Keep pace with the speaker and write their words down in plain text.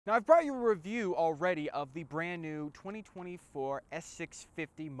Now I've brought you a review already of the brand new 2024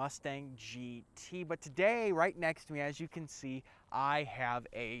 S650 Mustang GT, but today, right next to me, as you can see, I have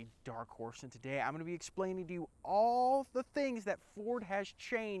a Dark Horse, and today I'm going to be explaining to you all the things that Ford has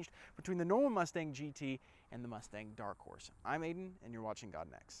changed between the normal Mustang GT and the Mustang Dark Horse. I'm Aiden, and you're watching God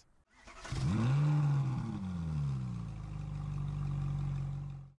Next.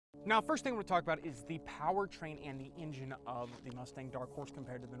 Now, first thing I want to talk about is the powertrain and the engine of the Mustang Dark Horse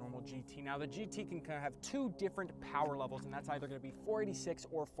compared to the normal GT. Now, the GT can kind of have two different power levels, and that's either going to be 486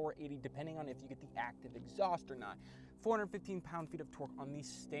 or 480, depending on if you get the active exhaust or not. 415 pound-feet of torque on the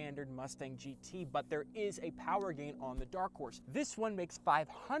standard Mustang GT, but there is a power gain on the Dark Horse. This one makes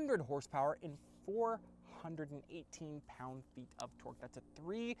 500 horsepower in 418 pound-feet of torque. That's a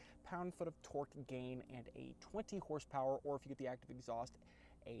 3 pound-foot of torque gain and a 20 horsepower, or if you get the active exhaust,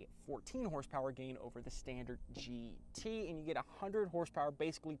 a 14 horsepower gain over the standard GT, and you get 100 horsepower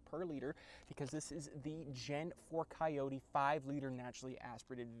basically per liter because this is the Gen 4 Coyote 5-liter naturally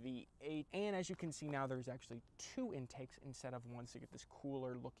aspirated V8. And as you can see now, there's actually two intakes instead of one, so you get this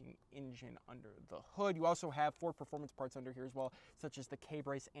cooler looking engine under the hood. You also have Ford performance parts under here as well, such as the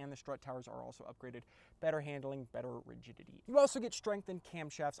K-brace and the strut towers are also upgraded. Better handling, better rigidity. You also get strengthened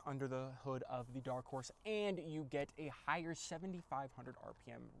camshafts under the hood of the Dark Horse, and you get a higher 7,500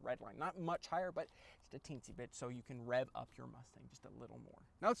 RPM redline. Not much higher, but just a teensy bit, so you can rev up your Mustang just a little more.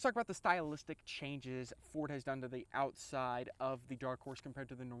 Now let's talk about the stylistic changes Ford has done to the outside of the Dark Horse compared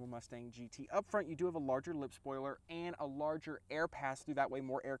to the normal Mustang GT. Up front, you do have a larger lip spoiler and a larger air pass-through. That way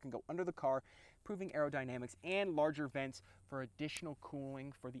more air can go under the car, improving aerodynamics, and larger vents for additional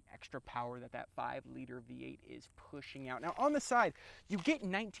cooling for the extra power that 5-liter V8 is pushing out. Now on the side, you get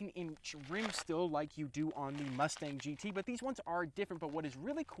 19-inch rims still like you do on the Mustang GT, but these ones are different. But what is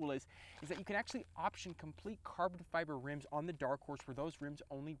really cool is that you can actually option complete carbon fiber rims on the Dark Horse, where those rims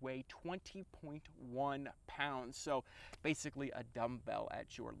only weigh 20.1 pounds. So basically a dumbbell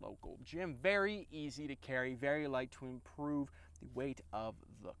at your local gym. Very easy to carry, very light to improve the weight of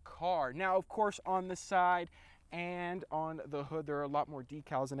the car. Now, of course, on the side and on the hood, there are a lot more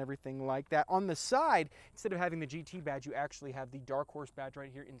decals and everything like that. On the side, instead of having the GT badge, you actually have the Dark Horse badge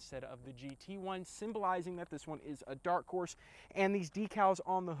right here instead of the GT one, symbolizing that this one is a Dark Horse. And these decals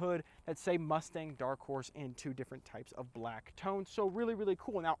on the hood that say Mustang Dark Horse in two different types of black tones. So really, really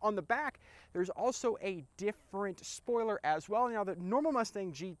cool. Now on the back, there's also a different spoiler as well. Now the normal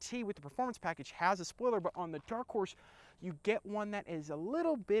Mustang GT with the performance package has a spoiler, but on the Dark Horse, you get one that is a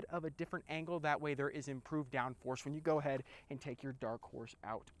little bit of a different angle. That way there is improved downforce when you go ahead and take your Dark Horse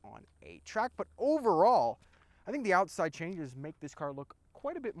out on a track. But overall, I think the outside changes make this car look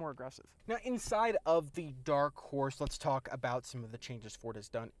quite a bit more aggressive. Now inside of the Dark Horse, let's talk about some of the changes Ford has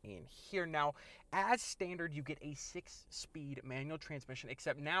done in here. Now, as standard, you get a 6-speed manual transmission,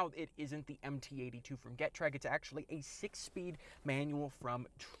 except now it isn't the MT82 from GetTrack. It's actually a 6-speed manual from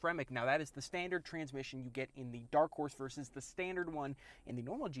Tremec. Now that is the standard transmission you get in the Dark Horse versus the standard one in the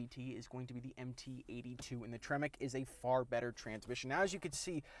normal GT is going to be the MT82, and the Tremec is a far better transmission. Now, as you can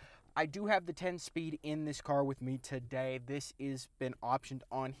see, I do have the 10-speed in this car with me today. This has been optioned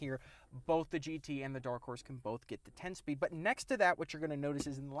on here. Both the GT and the Dark Horse can both get the 10-speed. But next to that, what you're going to notice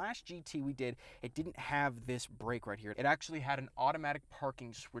is in the last GT we did, it didn't have this brake right here. It actually had an automatic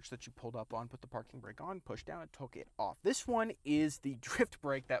parking switch that you pulled up on, put the parking brake on, push down, and took it off. This one is the drift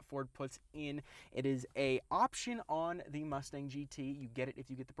brake that Ford puts in. It is a option on the Mustang GT. You get it if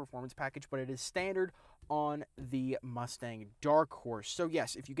you get the performance package, but it is standard on the Mustang Dark Horse. So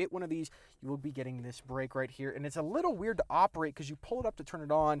yes, if you get one of these, you will be getting this brake right here, and it's a little weird to operate because you pull it up to turn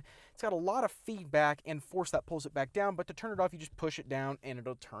it on. It's got a lot of feedback and force that pulls it back down, but to turn it off, you just push it down and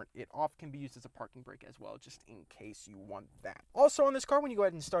it'll turn it off. It can be used as a parking brake as well, just in case you want that. Also on this car, when you go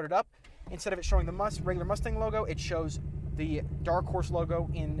ahead and start it up, instead of it showing the regular Mustang logo, it shows the Dark Horse logo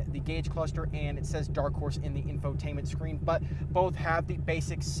in the gauge cluster, and it says Dark Horse in the infotainment screen, but both have the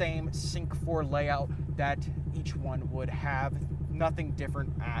basic same Sync 4 layout that each one would have. Nothing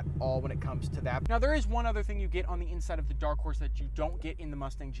different at all when it comes to that. Now, there is one other thing you get on the inside of the Dark Horse that you don't get in the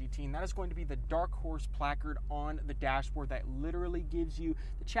Mustang GT, and that is going to be the Dark Horse placard on the dashboard that literally gives you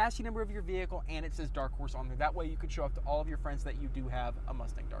the chassis number of your vehicle, and it says Dark Horse on there. That way you can show off to all of your friends that you do have a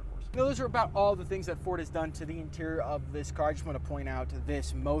Mustang Dark Horse. Now, those are about all the things that Ford has done to the interior of this car. I just want to point out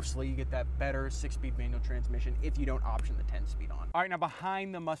this mostly. You get that better 6-speed manual transmission if you don't option the 10-speed on. All right, now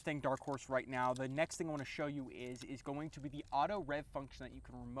behind the Mustang Dark Horse right now, the next thing I want to show you is going to be the auto rev function that you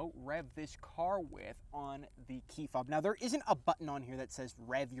can remote rev this car with on the key fob. Now, there isn't a button on here that says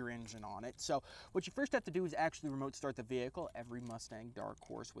rev your engine on it. So what you first have to do is actually remote start the vehicle. Every Mustang Dark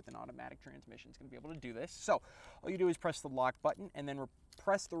Horse with an automatic transmission is going to be able to do this. So all you do is press the lock button and then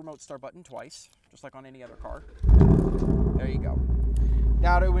press the remote start button twice, just like on any other car. There you go.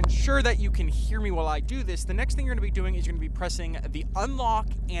 Now, to ensure that you can hear me while I do this, the next thing you're going to be doing is you're going to be pressing the unlock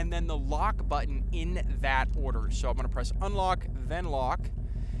and then the lock button in that order. So I'm going to press unlock, then lock.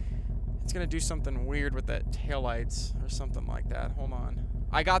 It's going to do something weird with the taillights or something like that. Hold on.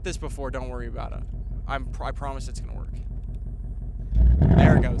 I got this before. Don't worry about it. I promise it's going to work.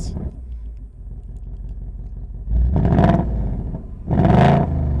 There it goes.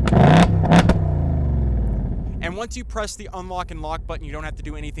 And once you press the unlock and lock button, you don't have to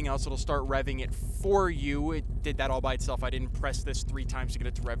do anything else. It'll start revving it for you. It did that all by itself. I didn't press this 3 times to get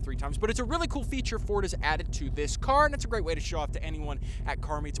it to rev 3 times, but it's a really cool feature Ford has added to this car, and it's a great way to show off to anyone at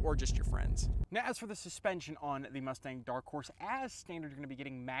car meets or just your friends. Now, as for the suspension on the Mustang Dark Horse, as standard, you're going to be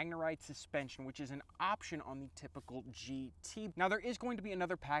getting Magnerite suspension, which is an option on the typical GT. Now, there is going to be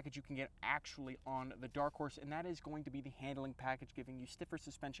another package you can get actually on the Dark Horse, and that is going to be the handling package, giving you stiffer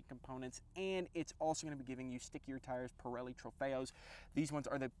suspension components, and it's also going to be giving you stickier tires, Pirelli Trofeos. These ones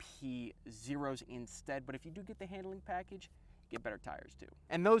are the P0s instead, but if you do get the handling package, get better tires too.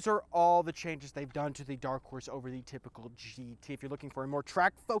 And those are all the changes they've done to the Dark Horse over the typical GT. If you're looking for a more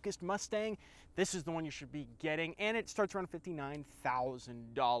track-focused Mustang, this is the one you should be getting, and it starts around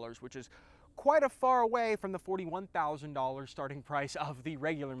 $59,000, which is quite a far away from the $41,000 starting price of the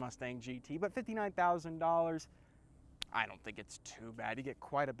regular Mustang GT, but $59,000, I don't think it's too bad. You get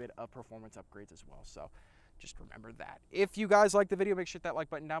quite a bit of performance upgrades as well, so just remember that. If you guys like the video, make sure to hit that like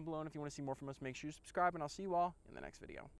button down below, and if you want to see more from us, make sure you subscribe, and I'll see you all in the next video.